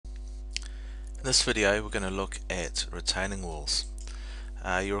In this video we're going to look at retaining walls.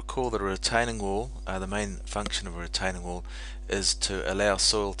 You recall that a retaining wall, the main function of a retaining wall is to allow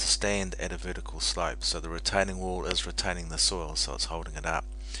soil to stand at a vertical slope. So the retaining wall is retaining the soil, so it's holding it up.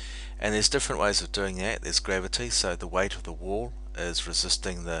 And there's different ways of doing that. There's gravity, so the weight of the wall is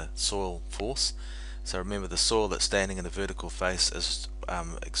resisting the soil force. So remember, the soil that's standing in the vertical face is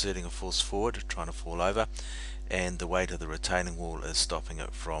exerting a force forward, trying to fall over, and the weight of the retaining wall is stopping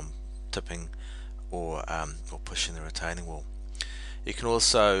it from tipping or pushing the retaining wall. You can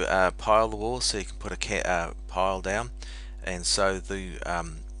also pile the wall, so you can put a pile down, and so the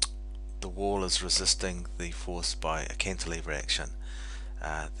wall is resisting the force by a cantilever action.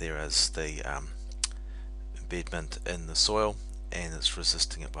 There is the embedment in the soil, and it's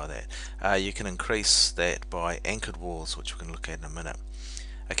resisting it by that. You can increase that by anchored walls, which we're going to look at in a minute.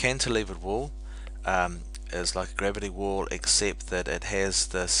 A cantilevered wall is like a gravity wall, except that it has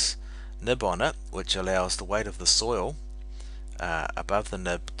this nib on it, which allows the weight of the soil above the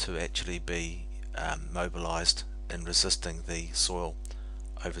nib to actually be mobilized in resisting the soil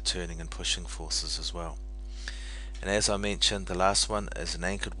overturning and pushing forces as well. And as I mentioned, the last one is an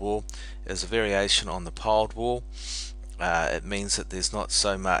anchored wall. It's a variation on the piled wall. It means that there's not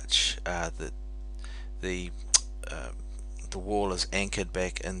so much that the wall is anchored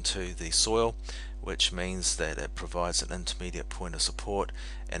back into the soil, which means that it provides an intermediate point of support,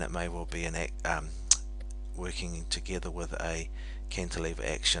 and it may well be working together with a cantilever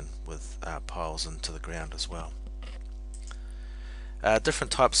action with piles into the ground as well. Different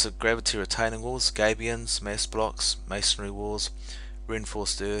types of gravity retaining walls: gabions, mass blocks, masonry walls,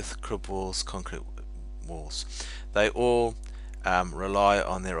 reinforced earth, crib walls, concrete walls. They all rely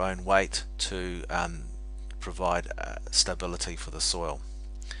on their own weight to provide stability for the soil.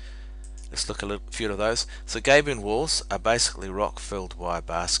 Let's look at a few of those. So gabion walls are basically rock-filled wire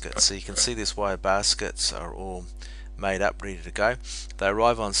baskets. So you can see these wire baskets are all made up, ready to go. They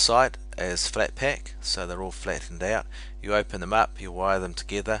arrive on site as flat pack, so they're all flattened out. You open them up, you wire them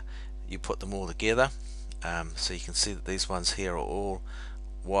together, you put them all together. So you can see that these ones here are all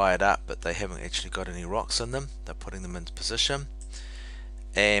wired up, but they haven't actually got any rocks in them. They're putting them into position,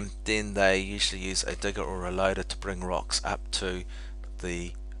 and then they usually use a digger or a loader to bring rocks up to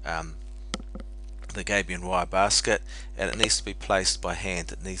the gabion wire basket, and it needs to be placed by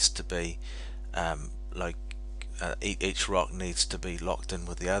hand. It needs to be each rock needs to be locked in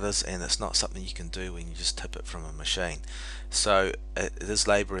with the others, and it's not something you can do when you just tip it from a machine. So it is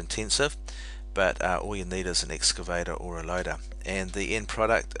labor intensive, but all you need is an excavator or a loader, and the end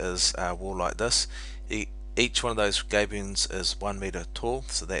product is a wall like this. Each one of those gabions is 1 meter tall,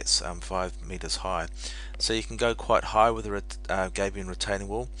 so that's 5 meters high. So you can go quite high with a gabion retaining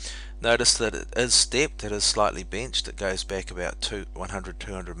wall. Notice that it is stepped, it is slightly benched. It goes back about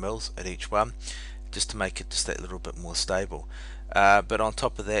 100-200 mils at each one, just to make it just that little bit more stable. But on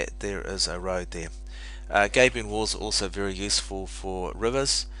top of that, there is a road there. Gabion walls are also very useful for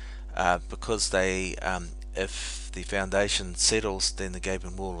rivers, because they, if the foundation settles, then the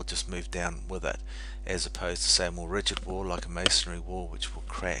gabion wall will just move down with it, as opposed to, say, a more rigid wall like a masonry wall, which will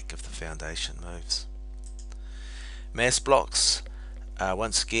crack if the foundation moves. Mass blocks,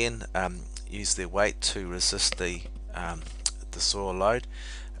 once again, use their weight to resist the soil load.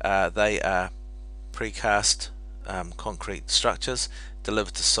 They are precast concrete structures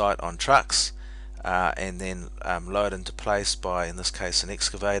delivered to site on trucks, and then lowered into place by, in this case, an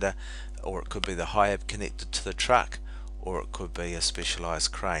excavator, or it could be the high-ab connected to the truck, or it could be a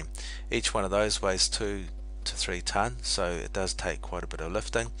specialized crane. Each one of those weighs 2 to 3 ton, so it does take quite a bit of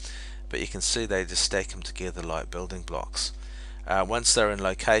lifting, but you can see they just stack them together like building blocks. Once they're in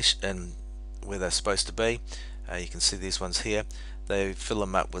location where they're supposed to be, you can see these ones here, they fill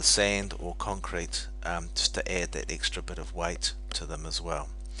them up with sand or concrete, just to add that extra bit of weight to them as well.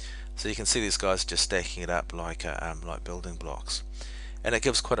 So you can see these guys just stacking it up like building blocks, and it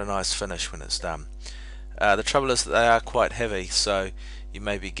gives quite a nice finish when it's done. The trouble is that they are quite heavy, so you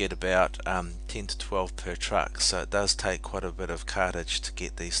maybe get about 10 to 12 per truck, so it does take quite a bit of cartage to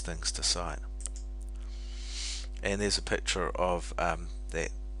get these things to site. And there's a picture of that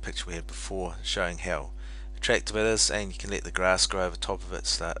picture we had before, showing how attractive it is, and you can let the grass grow over top of it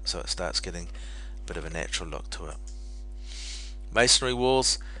so it starts getting a bit of a natural look to it. Masonry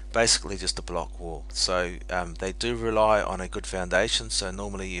walls, basically just a block wall, so they do rely on a good foundation. So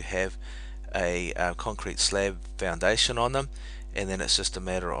normally you have a concrete slab foundation on them, and then it's just a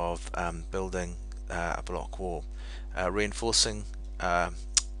matter of building a block wall, reinforcing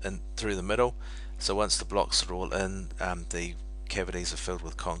in through the middle. So once the blocks are all in, the cavities are filled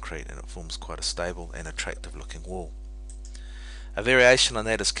with concrete, and it forms quite a stable and attractive looking wall. A variation on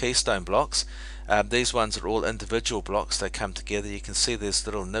that is keystone blocks. These ones are all individual blocks, they come together. You can see there's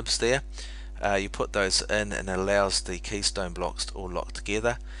little nibs there. You put those in and it allows the keystone blocks to all lock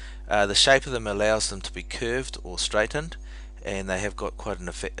together. The shape of them allows them to be curved or straightened, and they have got quite an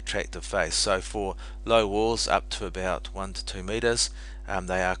attractive face. So for low walls up to about 1 to 2 meters,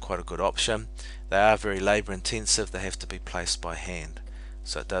 they are quite a good option. They are very labor intensive, they have to be placed by hand.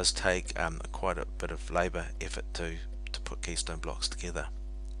 So it does take quite a bit of labor effort to put keystone blocks together.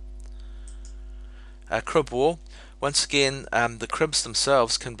 Crib wall. Once again, the cribs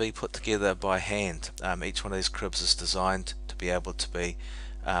themselves can be put together by hand. Each one of these cribs is designed to be able to be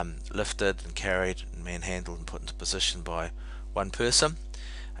lifted and carried and manhandled and put into position by one person.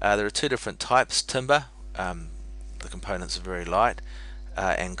 There are two different types: timber, the components are very light,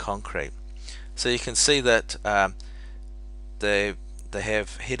 and concrete. So you can see that they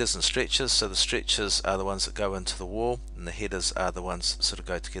have headers and stretchers. So the stretchers are the ones that go into the wall, and the headers are the ones that sort of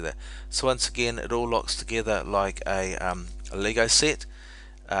go together. So once again, it all locks together like a Lego set,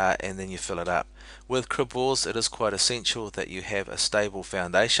 and then you fill it up. With crib walls, it is quite essential that you have a stable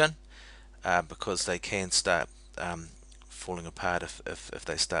foundation, because they can start falling apart if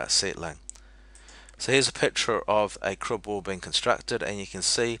they start settling. So here's a picture of a crib wall being constructed, and you can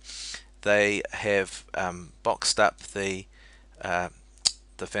see they have boxed up the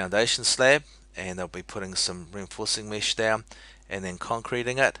foundation slab, and they'll be putting some reinforcing mesh down and then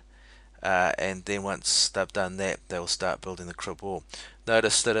concreting it, and then once they've done that, they'll start building the crib wall.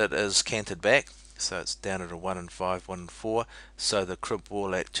 Notice that it is canted back, so it's down at a 1 and 5, 1 and 4, so the crib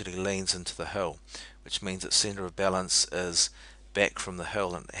wall actually leans into the hill, which means its center of balance is back from the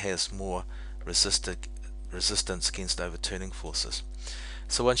hill and it has more resistance against overturning forces.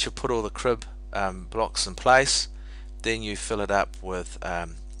 So once you put all the crib blocks in place, then you fill it up with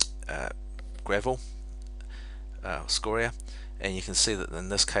gravel, scoria, and you can see that in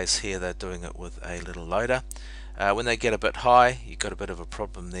this case here they're doing it with a little loader. When they get a bit high, you've got a bit of a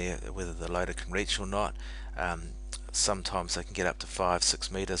problem there whether the loader can reach or not. Sometimes they can get up to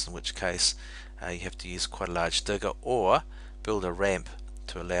 5-6 meters, in which case you have to use quite a large digger or build a ramp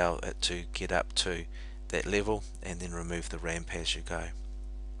to allow it to get up to that level, and then remove the ramp as you go.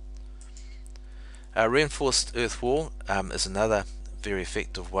 A reinforced earth wall is another very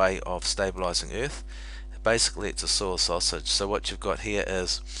effective way of stabilizing earth. Basically it's a soil sausage. So what you've got here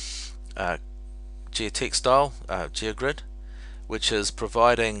is geotextile, geogrid, which is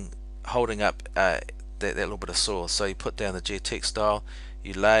holding up that little bit of soil. So you put down the geotextile,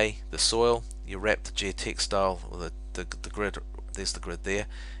 you lay the soil, you wrap the geotextile, or the grid, there's the grid there,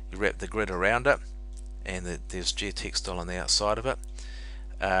 you wrap the grid around it, and there's geotextile on the outside of it.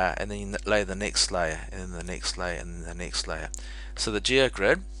 And then you lay the next layer, and then the next layer, and then the next layer. So the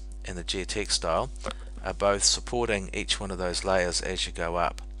geogrid and the geotextile are both supporting each one of those layers as you go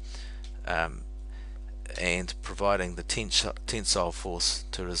up, and providing the tensile force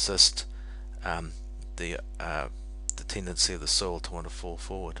to resist the tendency of the soil to want to fall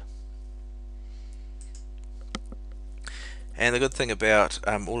forward. And the good thing about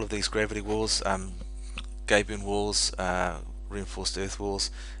all of these gravity walls, gabion walls, reinforced earth walls,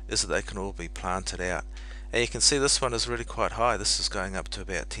 is that they can all be planted out. And you can see this one is really quite high. This is going up to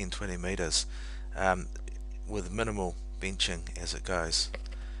about 10-20 meters, with minimal benching as it goes,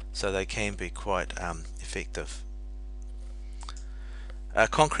 so they can be quite effective.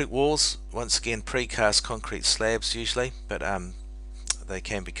 Concrete walls, once again precast concrete slabs usually, but they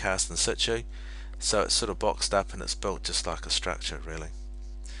can be cast in situ, so it's sort of boxed up and it's built just like a structure really.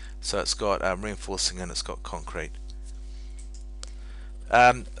 So it's got reinforcing and it's got concrete.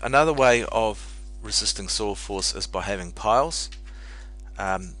 Another way of resisting soil force is by having piles.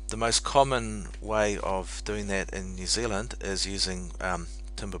 The most common way of doing that in New Zealand is using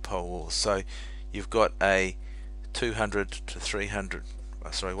timber pole walls. So you've got a 100 to 300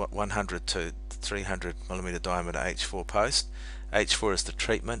 millimeter diameter H4 post. H4 is the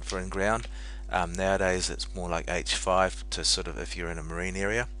treatment for in-ground. Nowadays it's more like H5 to sort of if you're in a marine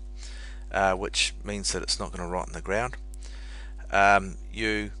area, which means that it's not going to rot in the ground.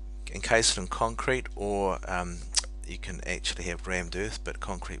 You encase it in concrete, or you can actually have rammed earth, but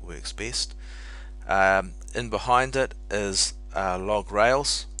concrete works best. In behind it is log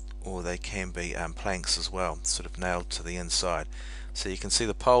rails, or they can be planks as well, sort of nailed to the inside. So you can see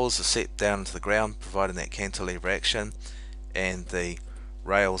the poles are set down into the ground, providing that cantilever action, and the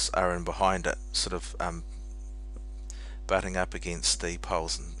rails are in behind it, sort of butting up against the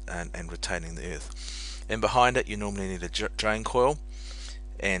poles and retaining the earth. And behind it you normally need a drain coil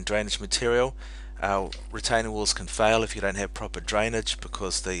and drainage material. Retaining walls can fail if you don't have proper drainage,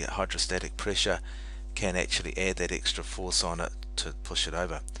 because the hydrostatic pressure can actually add that extra force on it to push it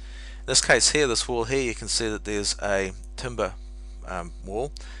over. In this case here, this wall here, you can see that there's a timber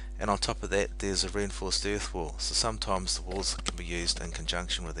wall, and on top of that there's a reinforced earth wall. So sometimes the walls can be used in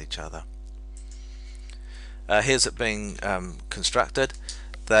conjunction with each other. Here's it being constructed.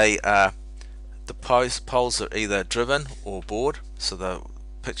 The poles are either driven or bored. So the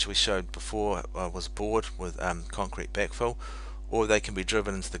picture we showed before was bored with concrete backfill, or they can be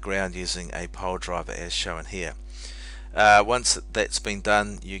driven into the ground using a pole driver as shown here. Once that's been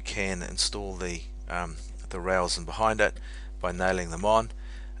done, you can install the rails in behind it by nailing them on.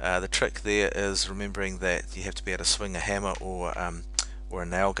 The trick there is remembering that you have to be able to swing a hammer or a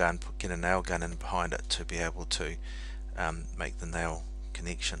nail gun, get a nail gun in behind it to be able to make the nail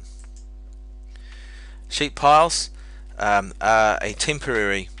connection. Sheet piles are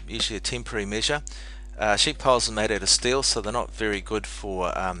usually a temporary measure. Sheet piles are made out of steel, so they're not very good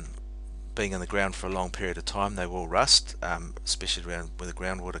for being in the ground for a long period of time. They will rust, especially around where the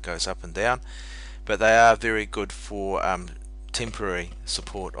groundwater goes up and down, but they are very good for temporary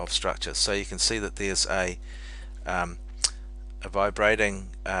support of structures. So you can see that there's a vibrating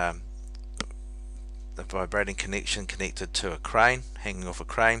connection connected to a crane, hanging off a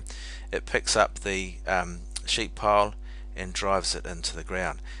crane. It picks up the sheet pile and drives it into the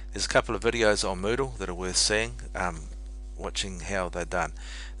ground. There's a couple of videos on Moodle that are worth seeing, watching how they're done.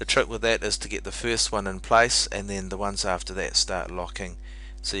 The trick with that is to get the first one in place, and then the ones after that start locking.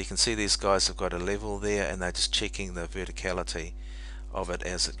 So you can see these guys have got a level there, and they're just checking the verticality of it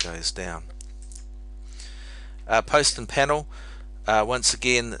as it goes down. Post and panel. Once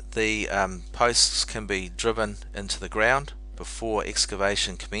again, the posts can be driven into the ground before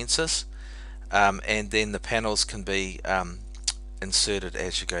excavation commences, and then the panels can be inserted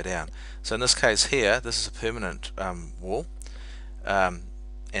as you go down. So in this case here, this is a permanent wall, and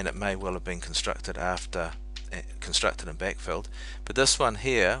it may well have been constructed after and backfilled, but this one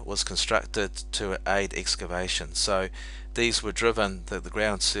here was constructed to aid excavation. So these were driven, the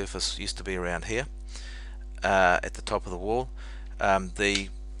ground surface used to be around here at the top of the wall. The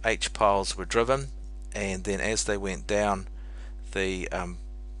H piles were driven, and then as they went down, the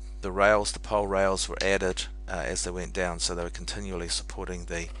pole rails were added as they went down, so they were continually supporting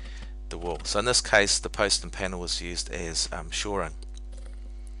the wall. So in this case, the post and panel was used as shoring.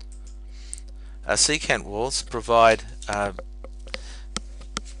 Secant walls provide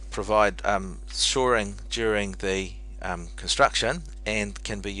shoring during the construction, and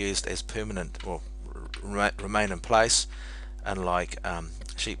can be used as permanent, or remain in place, unlike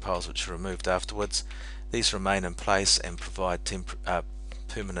sheet piles which are removed afterwards. These remain in place and provide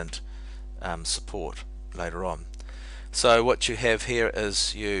permanent support later on. So what you have here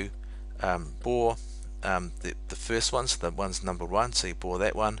is you bore the first ones, the ones numbered 1, so you bore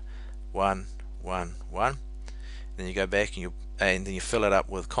that one, 1, 1, 1. Then you go back and then you fill it up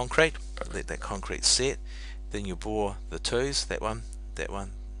with concrete, let that concrete set. Then you bore the 2s, that one, that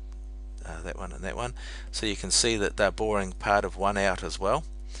one, that one, and that one. So you can see that they're boring part of 1 out as well.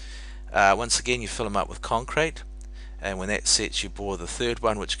 Once again, you fill them up with concrete, and when that sets, you bore the 3rd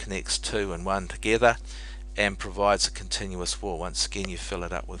one, which connects 2 and 1 together and provides a continuous wall. Once again, you fill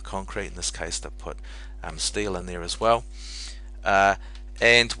it up with concrete. In this case, they put steel in there as well.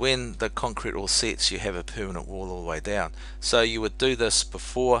 And when the concrete all sets, you have a permanent wall all the way down. So you would do this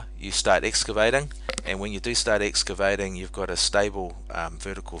before you start excavating, and when you do start excavating, you've got a stable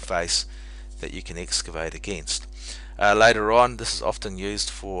vertical face that you can excavate against. Later on, this is often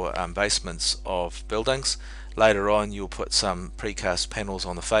used for basements of buildings. Later on, you'll put some precast panels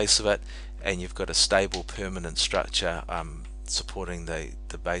on the face of it, and you've got a stable permanent structure supporting the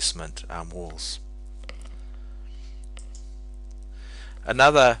basement walls.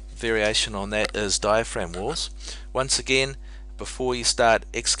 Another variation on that is diaphragm walls. Once again, before you start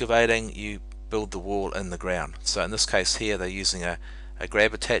excavating, you build the wall in the ground. So in this case here, they're using a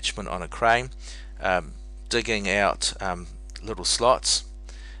grab attachment on a crane, digging out little slots,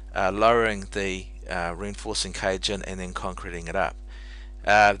 lowering the reinforcing cage in, and then concreting it up.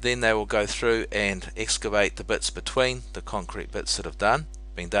 Then they will go through and excavate the bits between the concrete bits that have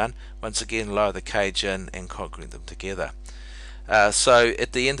been done. Once again, lower the cage in and concrete them together. So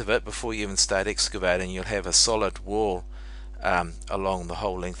at the end of it, before you even start excavating, you'll have a solid wall along the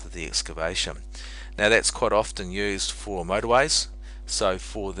whole length of the excavation. Now that's quite often used for motorways. So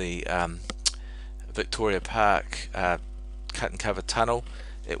for the Victoria Park cut and cover tunnel,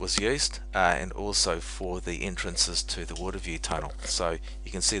 it was used, and also for the entrances to the Waterview tunnel. So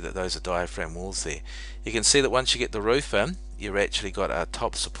you can see that those are diaphragm walls there. You can see that once you get the roof in, you've actually got a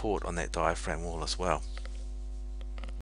top support on that diaphragm wall as well.